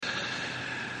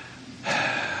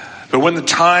But when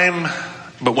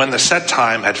the set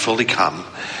time had fully come,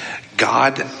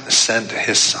 God sent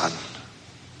his son,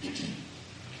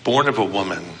 born of a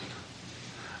woman,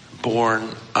 born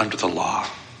under the law,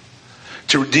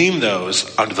 to redeem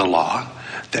those under the law,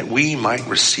 that we might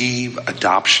receive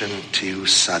adoption to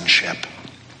sonship.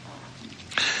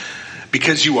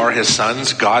 Because you are his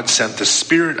sons, God sent the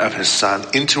Spirit of his Son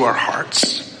into our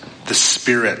hearts, the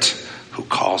Spirit who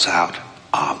calls out,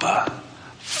 Abba,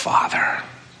 Father.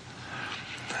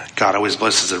 God always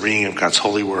blesses the reading of God's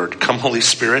holy word. Come, Holy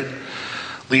Spirit,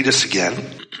 lead us again.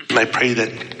 And I pray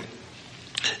that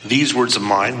these words of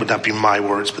mine would not be my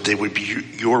words, but they would be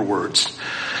your words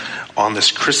on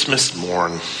this Christmas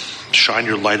morn. Shine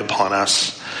your light upon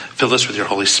us. Fill us with your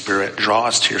Holy Spirit. Draw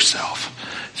us to yourself.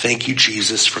 Thank you,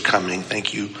 Jesus, for coming.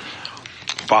 Thank you,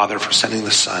 Father, for sending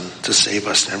the Son to save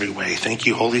us in every way. Thank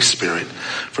you, Holy Spirit,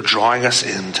 for drawing us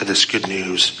into this good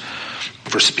news,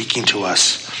 for speaking to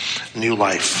us new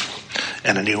life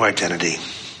and a new identity.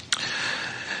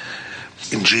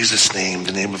 In Jesus' name,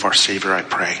 the name of our Savior, I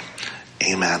pray.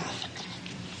 Amen.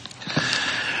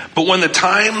 But when the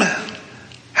time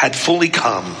had fully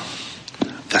come,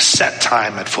 the set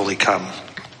time had fully come,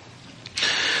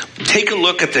 take a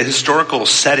look at the historical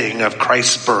setting of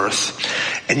Christ's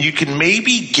birth, and you can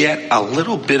maybe get a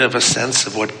little bit of a sense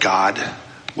of what God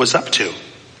was up to.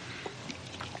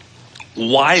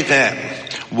 Why then?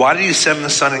 Why did he send the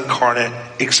Son incarnate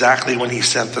exactly when he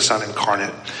sent the Son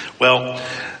incarnate? Well,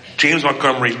 James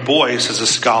Montgomery Boyce is a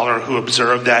scholar who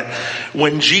observed that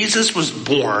when Jesus was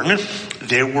born,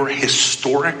 there were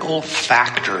historical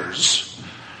factors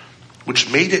which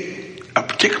made it a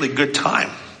particularly good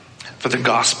time for the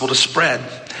gospel to spread.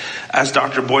 As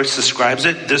Dr. Boyce describes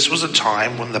it, this was a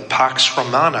time when the Pax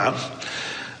Romana,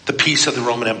 the peace of the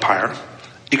Roman Empire,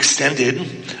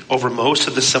 extended over most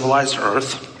of the civilized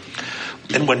earth,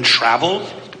 and when travel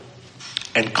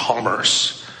and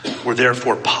commerce were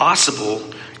therefore possible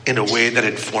in a way that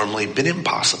had formerly been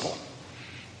impossible.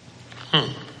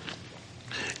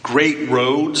 Great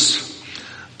roads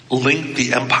linked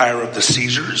the empire of the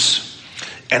Caesars,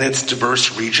 and its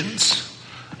diverse regions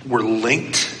were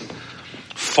linked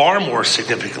far more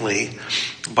significantly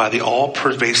by the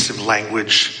all-pervasive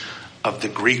language of the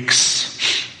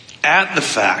Greeks. Add the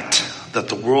fact that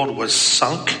the world was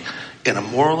sunk in a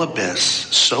moral abyss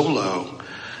so low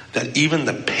that even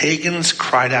the pagans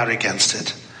cried out against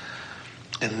it.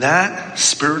 And that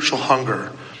spiritual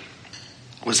hunger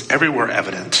was everywhere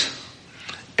evident.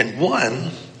 And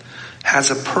one has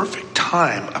a perfect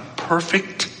time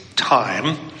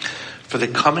for the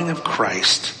coming of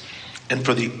Christ and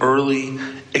for the early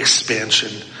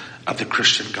expansion of the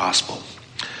Christian gospel.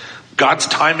 God's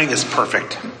timing is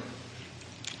perfect.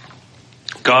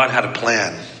 God had a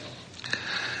plan.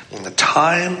 When the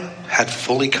time had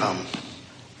fully come,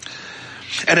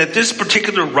 and at this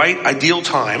particular right ideal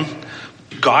time,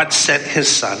 God sent his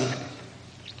Son,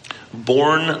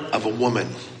 born of a woman.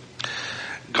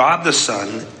 God the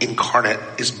Son incarnate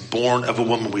is born of a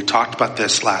woman. We talked about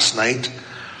this last night.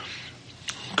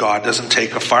 God doesn't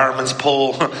take a fireman's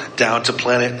pole down to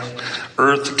planet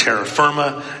Earth to terra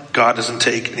firma. God doesn't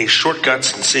take any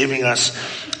shortcuts in saving us.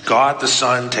 God the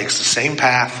Son takes the same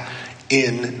path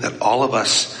in that all of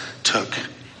us took,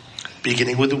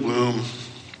 beginning with the womb.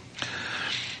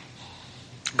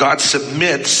 God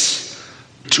submits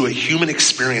to a human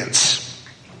experience.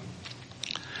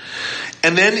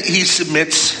 And then he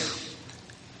submits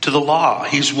to the law.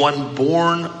 He's one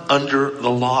born under the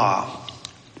law,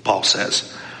 Paul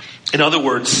says. In other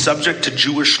words, subject to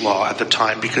Jewish law at the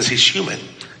time because he's human,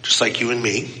 just like you and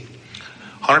me.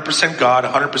 100% God,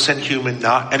 100% human,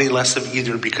 not any less of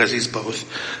either because he's both.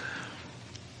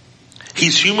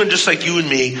 He's human just like you and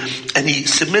me, and he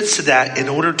submits to that in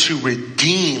order to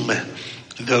redeem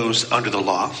those under the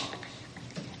law.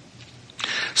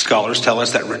 Scholars tell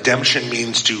us that redemption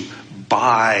means to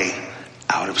buy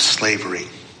out of slavery.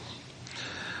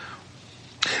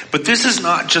 But this is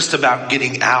not just about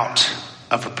getting out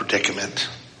of a predicament.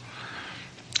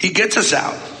 He gets us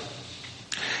out.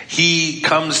 He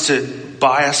comes to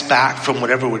buy us back from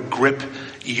whatever would grip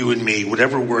you and me,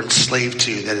 whatever we're enslaved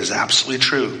to. That is absolutely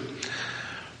true.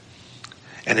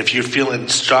 And if you're feeling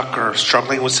stuck or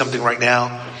struggling with something right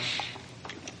now,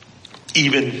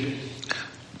 even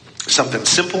something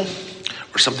simple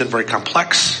or something very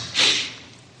complex,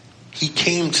 he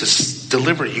came to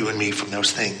deliver you and me from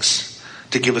those things,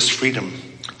 to give us freedom,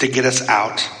 to get us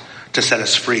out, to set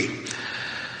us free.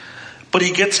 But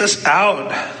he gets us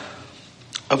out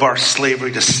of our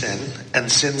slavery to sin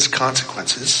and sin's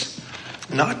consequences,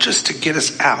 not just to get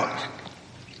us out,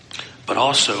 but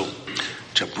also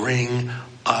to bring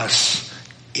us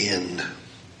in.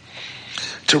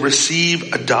 to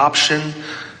receive adoption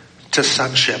to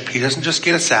sonship. He doesn't just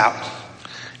get us out,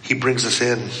 he brings us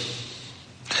in.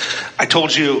 I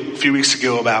told you a few weeks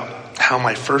ago about how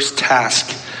my first task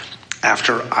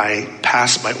after I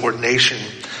passed my ordination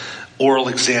oral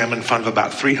exam in front of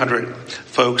about 300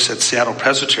 folks at Seattle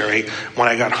Presbytery, when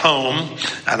I got home,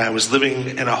 and I was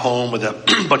living in a home with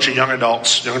a bunch of young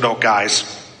adult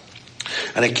guys.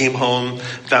 And I came home,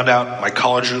 found out my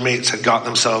college roommates had gotten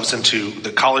themselves into,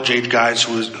 the college age guys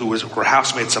who were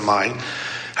housemates of mine,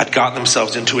 had gotten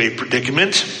themselves into a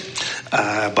predicament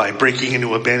by breaking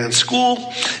into an abandoned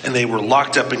school, and they were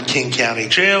locked up in King County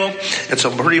Jail. And so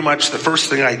pretty much the first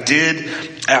thing I did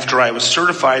after I was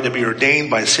certified to be ordained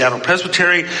by Seattle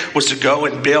Presbytery was to go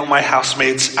and bail my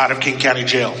housemates out of King County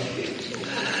Jail.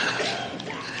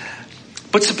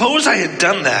 But suppose I had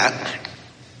done that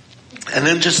and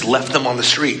then just left them on the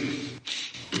street,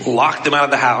 locked them out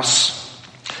of the house,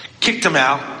 kicked them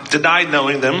out, denied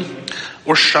knowing them,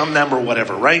 or shunned them or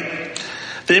whatever, right?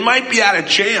 They might be out of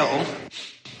jail,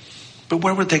 but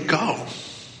where would they go?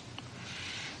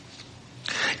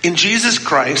 In Jesus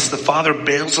Christ, the Father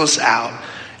bails us out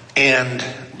and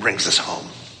brings us home.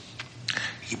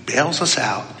 He bails us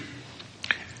out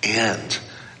and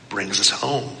brings us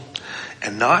home.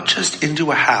 And not just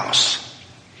into a house,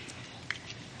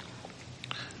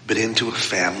 but into a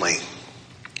family.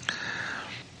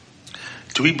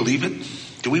 Do we believe it?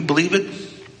 Do we believe it?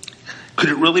 Could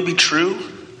it really be true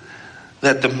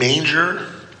that the manger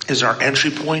is our entry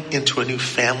point into a new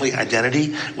family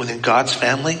identity within God's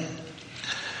family?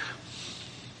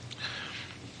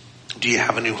 Do you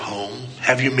have a new home?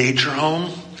 Have you made your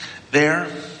home there?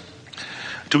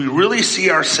 Do we really see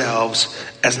ourselves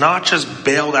as not just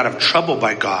bailed out of trouble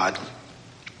by God,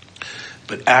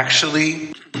 but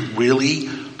actually really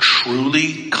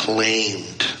truly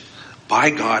claimed by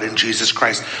God in Jesus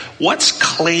Christ? What's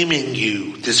claiming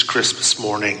you this Christmas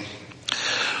morning?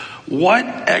 What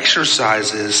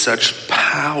exercises such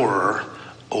power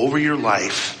over your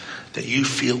life that you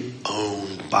feel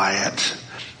owned by it?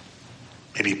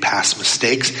 Maybe past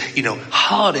mistakes.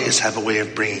 Holidays have a way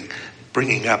of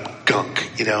bringing up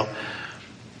gunk,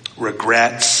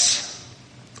 regrets,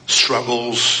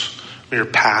 struggles in your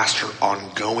past or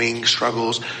ongoing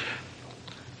struggles,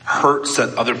 hurts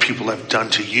that other people have done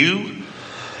to you,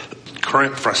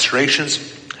 current frustrations.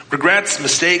 Regrets,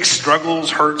 mistakes,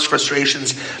 struggles, hurts,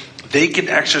 frustrations, they can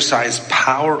exercise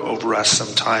power over us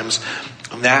sometimes,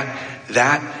 and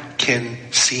that can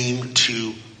seem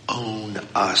to own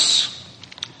us.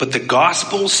 But the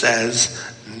gospel says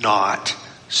not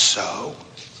so.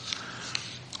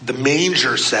 The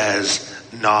manger says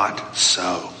not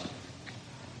so.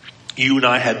 You and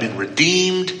I have been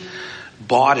redeemed,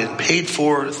 bought and paid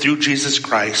for through Jesus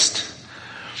Christ.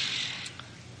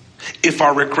 If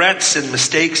our regrets and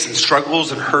mistakes and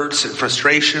struggles and hurts and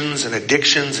frustrations and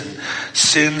addictions and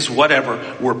sins,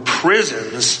 whatever, were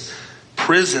prisons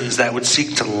that would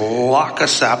seek to lock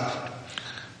us up,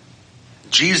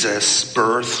 Jesus'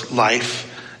 birth, life,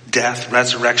 death,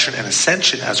 resurrection, and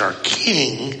ascension as our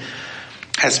King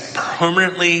has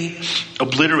permanently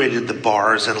obliterated the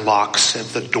bars and locks and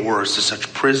the doors to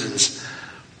such prisons.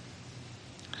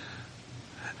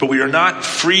 But we are not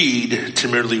freed to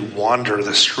merely wander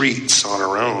the streets on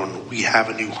our own. We have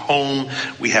a new home.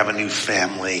 We have a new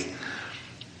family.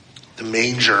 The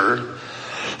manger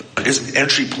is an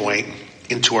entry point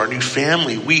into our new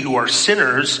family. We who are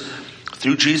sinners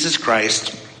through Jesus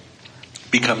Christ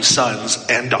become sons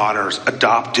and daughters,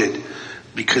 adopted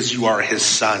because you are his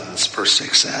sons, verse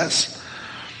 6 says.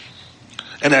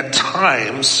 And at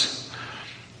times,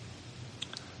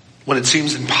 when it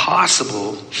seems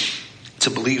impossible to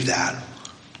believe that,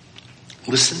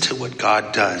 listen to what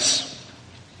God does.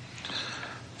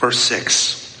 Verse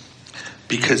 6,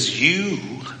 because you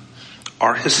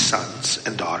are his sons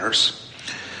and daughters,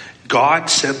 God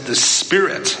sent the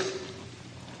Spirit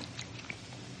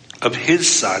of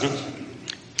his Son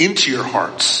into your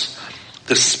hearts,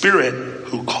 the Spirit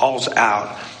who calls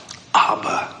out,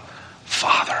 Abba,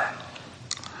 Father.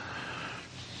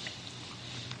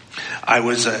 I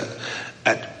was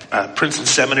at Princeton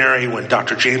Seminary when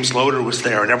Dr. James Loader was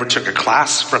there. I never took a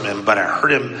class from him, but I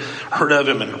heard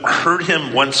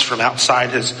him once from outside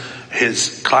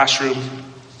his classroom,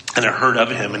 and I heard of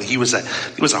him. And he was a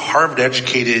Harvard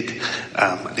educated.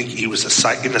 I think he was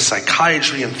into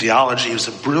psychiatry and theology. He was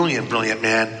a brilliant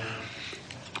man.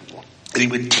 And he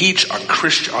would teach on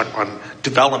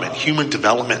development, human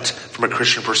development from a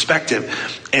Christian perspective.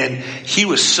 And he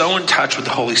was so in touch with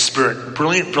the Holy Spirit.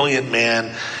 Brilliant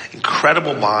man,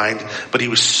 incredible mind, but he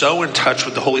was so in touch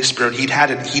with the Holy Spirit. He'd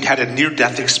had a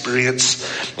near-death experience.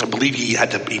 I believe he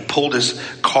pulled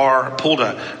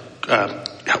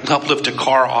helped lift a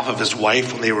car off of his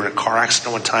wife when they were in a car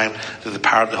accident one time through the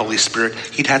power of the Holy Spirit.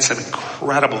 He'd had some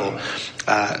incredible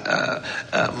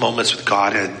moments with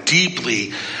God and a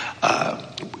deeply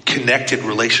connected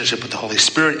relationship with the Holy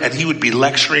Spirit. And he would be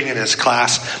lecturing in his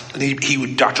class,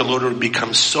 and Dr. Loader would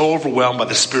become so overwhelmed by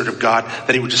the Spirit of God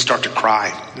that he would just start to cry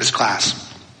in his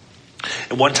class.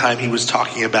 And one time he was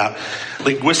talking about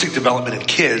linguistic development in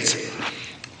kids,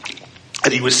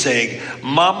 and he was saying,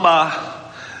 "Mama,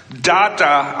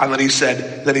 Dada," and then he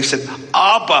said,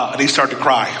 "Abba," and he started to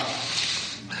cry.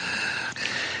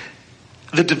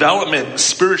 The development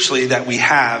spiritually that we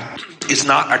have is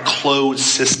not a closed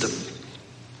system.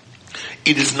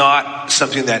 It is not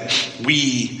something that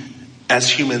we as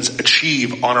humans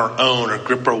achieve on our own or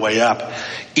grip our way up.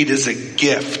 It is a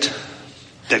gift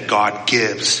that God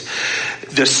gives.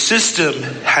 The system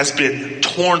has been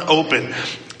torn open.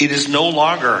 It is no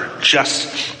longer just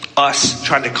us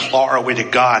trying to claw our way to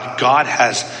God. God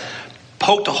has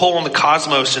poked a hole in the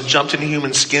cosmos and jumped into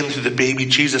human skin through the baby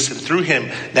Jesus, and through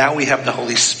him now we have the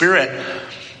Holy Spirit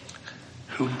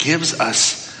who gives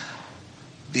us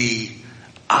the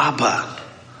Abba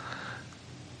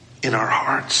in our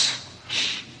hearts,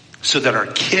 so that our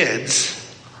kids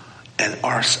and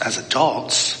us as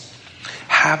adults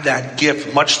have that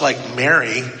gift, much like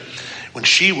Mary when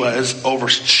she was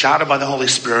overshadowed by the Holy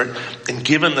Spirit and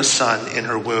given the Son in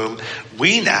her womb.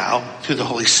 We now, through the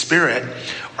Holy Spirit,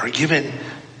 are given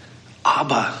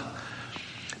Abba,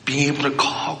 being able to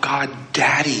call God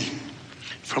Daddy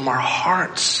from our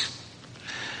hearts.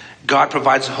 God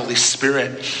provides the Holy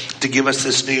Spirit to give us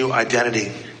this new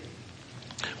identity.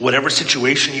 Whatever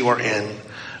situation you are in,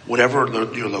 whatever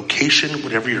your location,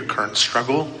 whatever your current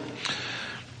struggle,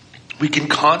 we can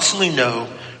constantly know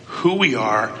who we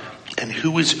are and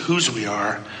whose we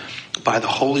are by the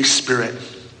Holy Spirit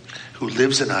who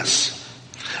lives in us.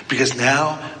 Because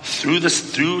now, through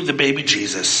the baby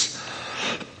Jesus,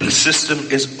 the system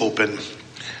is open,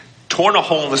 torn a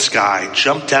hole in the sky,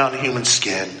 jumped down human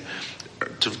skin,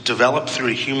 developed through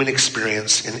a human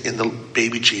experience in the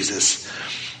baby Jesus.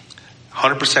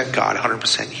 100% God,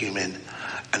 100% human.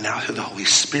 And now through the Holy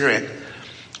Spirit,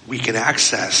 we can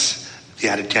access the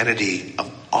identity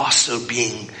of also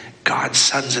being God's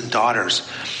sons and daughters.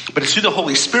 But it's through the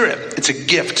Holy Spirit. It's a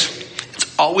gift. It's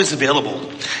always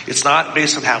available. It's not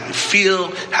based on how we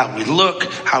feel, how we look,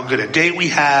 how good a day we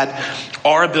had,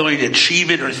 our ability to achieve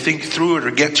it or think through it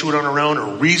or get to it on our own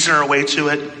or reason our way to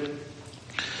it.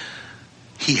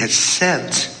 He has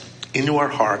sent into our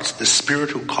hearts the Spirit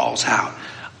who calls out,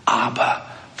 Abba,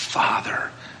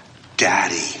 Father,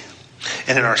 Daddy.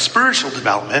 And in our spiritual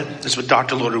development, this is what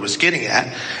Dr. Loader was getting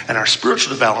at, and our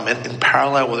spiritual development in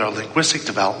parallel with our linguistic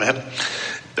development,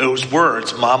 those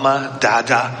words, Mama,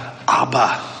 Dada,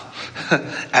 Abba,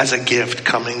 as a gift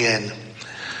coming in.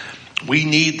 We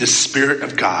need the Spirit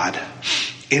of God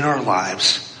in our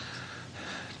lives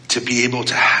to be able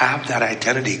to have that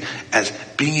identity as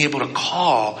being able to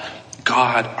call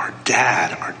God our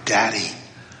dad, our daddy.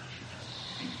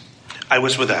 I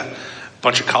was with a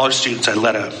bunch of college students.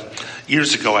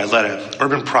 Years ago, I led an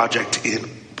urban project in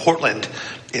Portland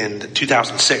in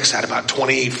 2006. I had about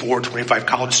 24, 25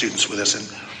 college students with us,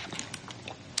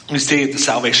 and we stayed at the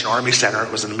Salvation Army Center.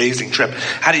 It was an amazing trip.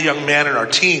 Had a young man in our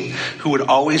team who would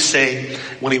always say,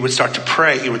 when he would start to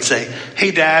pray, he would say,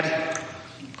 "Hey, Dad.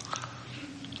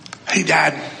 Hey,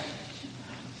 Dad."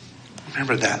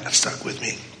 Remember that. That stuck with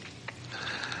me.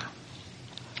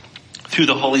 Through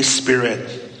the Holy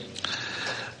Spirit,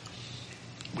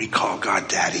 we call God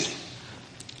Daddy.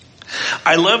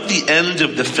 I love the end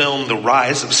of the film, The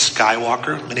Rise of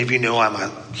Skywalker. Many of you know I'm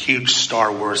a huge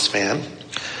Star Wars fan.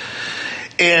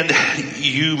 And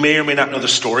you may or may not know the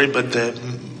story, but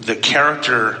the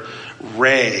character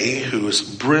Rey, who is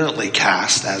brilliantly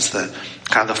cast as the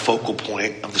kind of the focal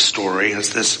point of the story,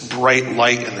 as this bright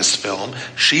light in this film,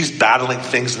 she's battling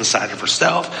things inside of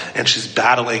herself, and she's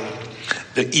battling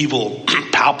the evil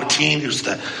Palpatine, who's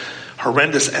the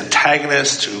horrendous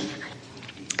antagonist who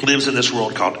lives in this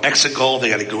world called Exegol. They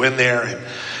got to go in there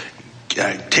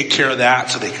and take care of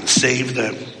that so they can save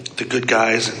the good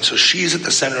guys. And so she's at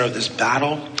the center of this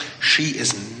battle. She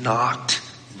is knocked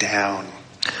down.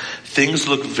 Things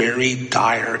look very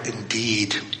dire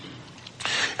indeed.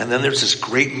 And then there's this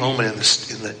great moment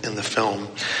in the film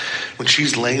when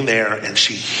she's laying there and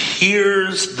she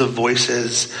hears the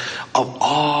voices of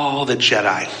all the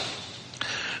Jedi.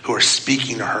 who are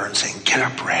speaking to her and saying, get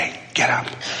up, Ray, get up,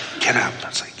 get up.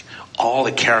 It's like all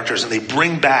the characters, and they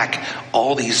bring back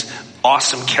all these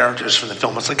awesome characters from the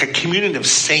film. It's like a community of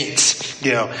saints,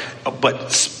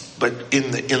 but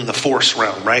in the Force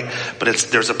realm, right? But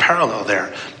there's a parallel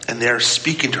there, and they're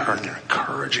speaking to her and they're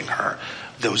encouraging her.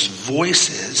 Those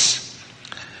voices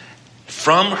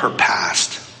from her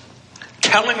past,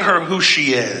 telling her who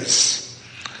she is,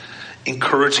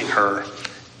 encouraging her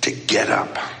to get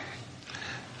up.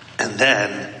 And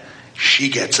then she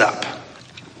gets up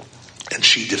and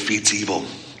she defeats evil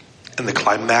in the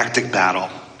climactic battle.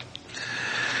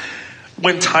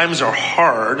 When times are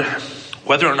hard,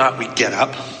 whether or not we get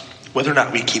up, whether or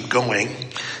not we keep going,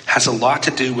 has a lot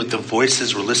to do with the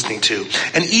voices we're listening to.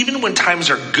 And even when times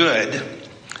are good,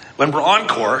 when we're on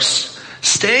course,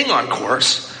 staying on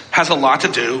course has a lot to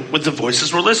do with the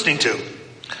voices we're listening to.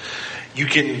 You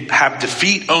can have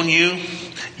defeat own you.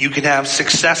 You can have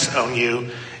success own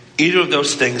you. Either of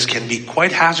those things can be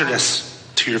quite hazardous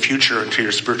to your future and to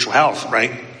your spiritual health,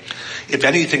 right? If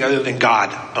anything other than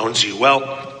God owns you.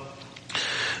 Well,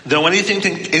 though anything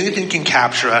can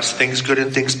capture us, things good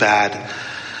and things bad,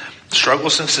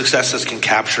 struggles and successes can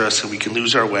capture us and we can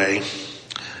lose our way.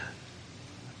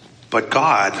 But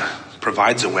God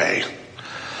provides a way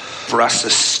for us to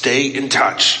stay in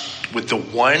touch with the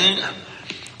one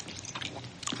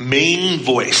main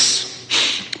voice.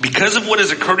 Because of what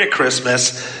has occurred at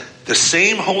Christmas, the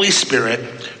same Holy Spirit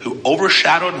who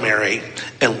overshadowed Mary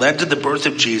and led to the birth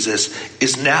of Jesus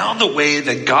is now the way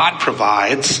that God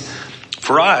provides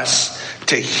for us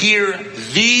to hear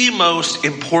the most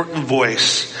important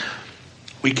voice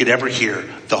we could ever hear.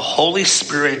 The Holy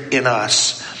Spirit in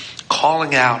us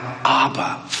calling out,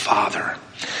 Abba, Father.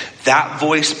 That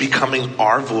voice becoming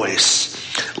our voice.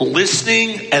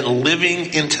 Listening and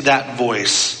living into that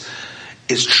voice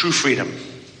is true freedom.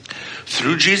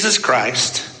 Through Jesus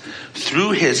Christ,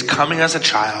 through his coming as a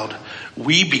child,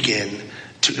 we begin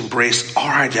to embrace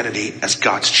our identity as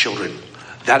God's children.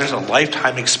 That is a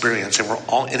lifetime experience, and we're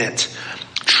all in it.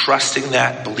 Trusting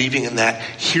that, believing in that,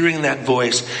 hearing that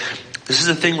voice. This is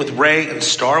the thing with Rey in the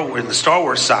Star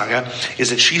Wars saga, is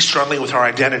that she's struggling with her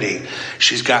identity.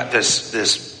 She's got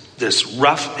this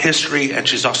rough history, and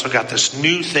she's also got this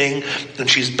new thing, and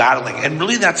she's battling. And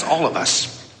really, that's all of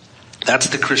us. That's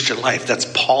the Christian life. That's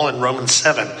Paul in Romans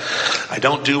 7. I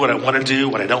don't do what I want to do.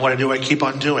 What I don't want to do, I keep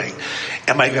on doing.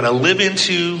 Am I going to live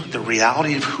into the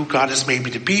reality of who God has made me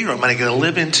to be, or am I going to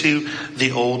live into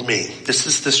the old me? This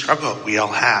is the struggle we all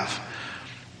have.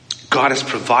 God has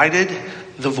provided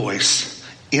the voice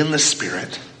in the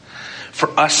Spirit for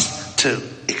us to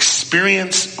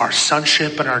experience our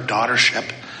sonship and our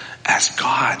daughtership as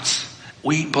God's.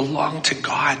 We belong to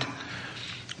God.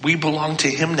 We belong to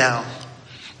him now.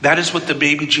 That is what the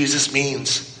baby Jesus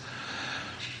means.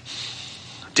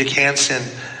 Dick Hansen,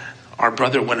 our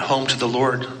brother, went home to the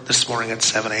Lord this morning at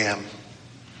 7 a.m.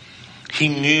 He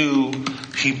knew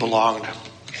he belonged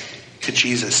to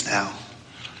Jesus now.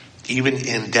 Even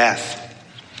in death,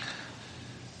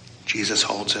 Jesus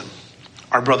holds him.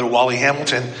 Our brother Wally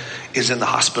Hamilton is in the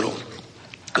hospital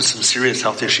with some serious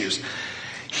health issues.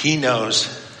 He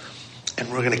knows, and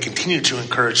we're going to continue to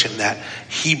encourage him, that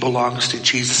he belongs to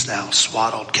Jesus now,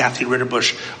 swaddled. Kathy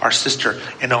Ritterbush, our sister,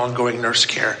 in ongoing nurse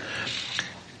care.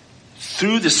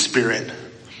 Through the Spirit,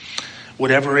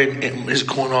 whatever is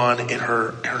going on in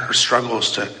her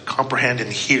struggles to comprehend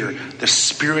and hear, the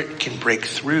Spirit can break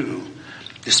through.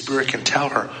 The Spirit can tell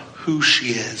her who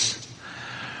she is.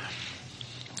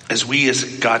 As we as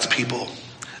God's people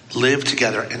live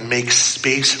together and make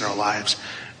space in our lives,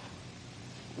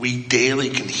 we daily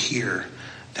can hear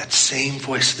that same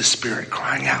voice of the Spirit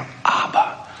crying out,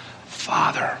 Abba,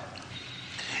 Father.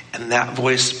 And that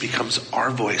voice becomes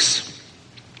our voice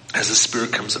as the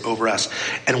Spirit comes over us.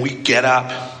 And we get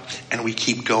up and we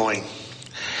keep going.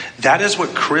 That is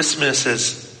what Christmas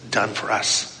has done for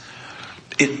us.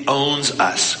 It owns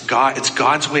us. It's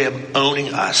God's way of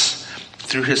owning us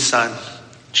through his Son,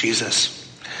 Jesus.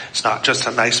 It's not just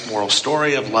a nice moral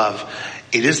story of love.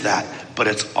 It is that, but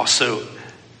it's also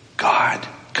God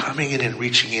coming in and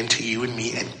reaching into you and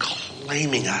me and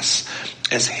claiming us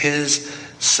as his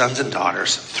sons and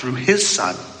daughters through his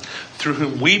Son, through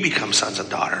whom we become sons and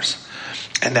daughters.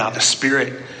 And now the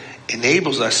Spirit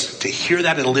enables us to hear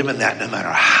that and live in that no matter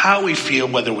how we feel,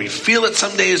 whether we feel it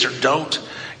some days or don't,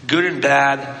 good and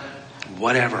bad,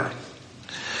 whatever.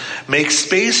 Make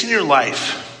space in your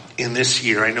life in this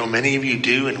year. I know many of you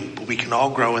do, and we can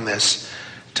all grow in this,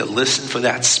 to listen for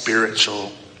that spirit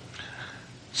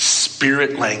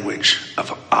language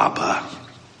of Abba,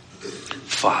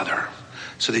 Father,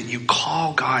 so that you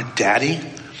call God Daddy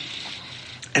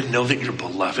and know that you're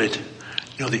beloved,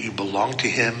 Know that you belong to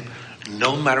him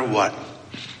no matter what.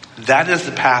 That is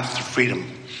the path to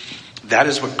freedom. That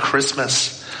is what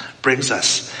Christmas brings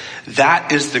us.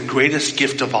 That is the greatest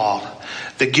gift of all.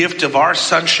 The gift of our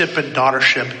sonship and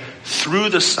daughtership through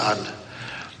the Son.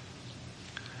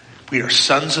 We are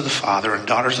sons of the Father and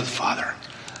daughters of the Father,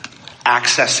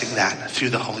 accessing that through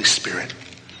the Holy Spirit.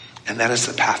 And that is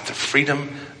the path to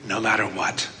freedom no matter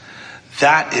what.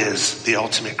 That is the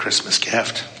ultimate Christmas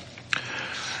gift.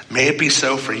 May it be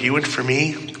so for you and for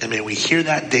me, and may we hear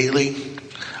that daily,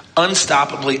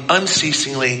 unstoppably,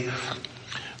 unceasingly,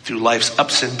 through life's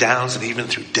ups and downs and even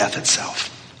through death itself.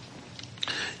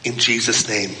 In Jesus'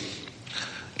 name,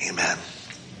 amen.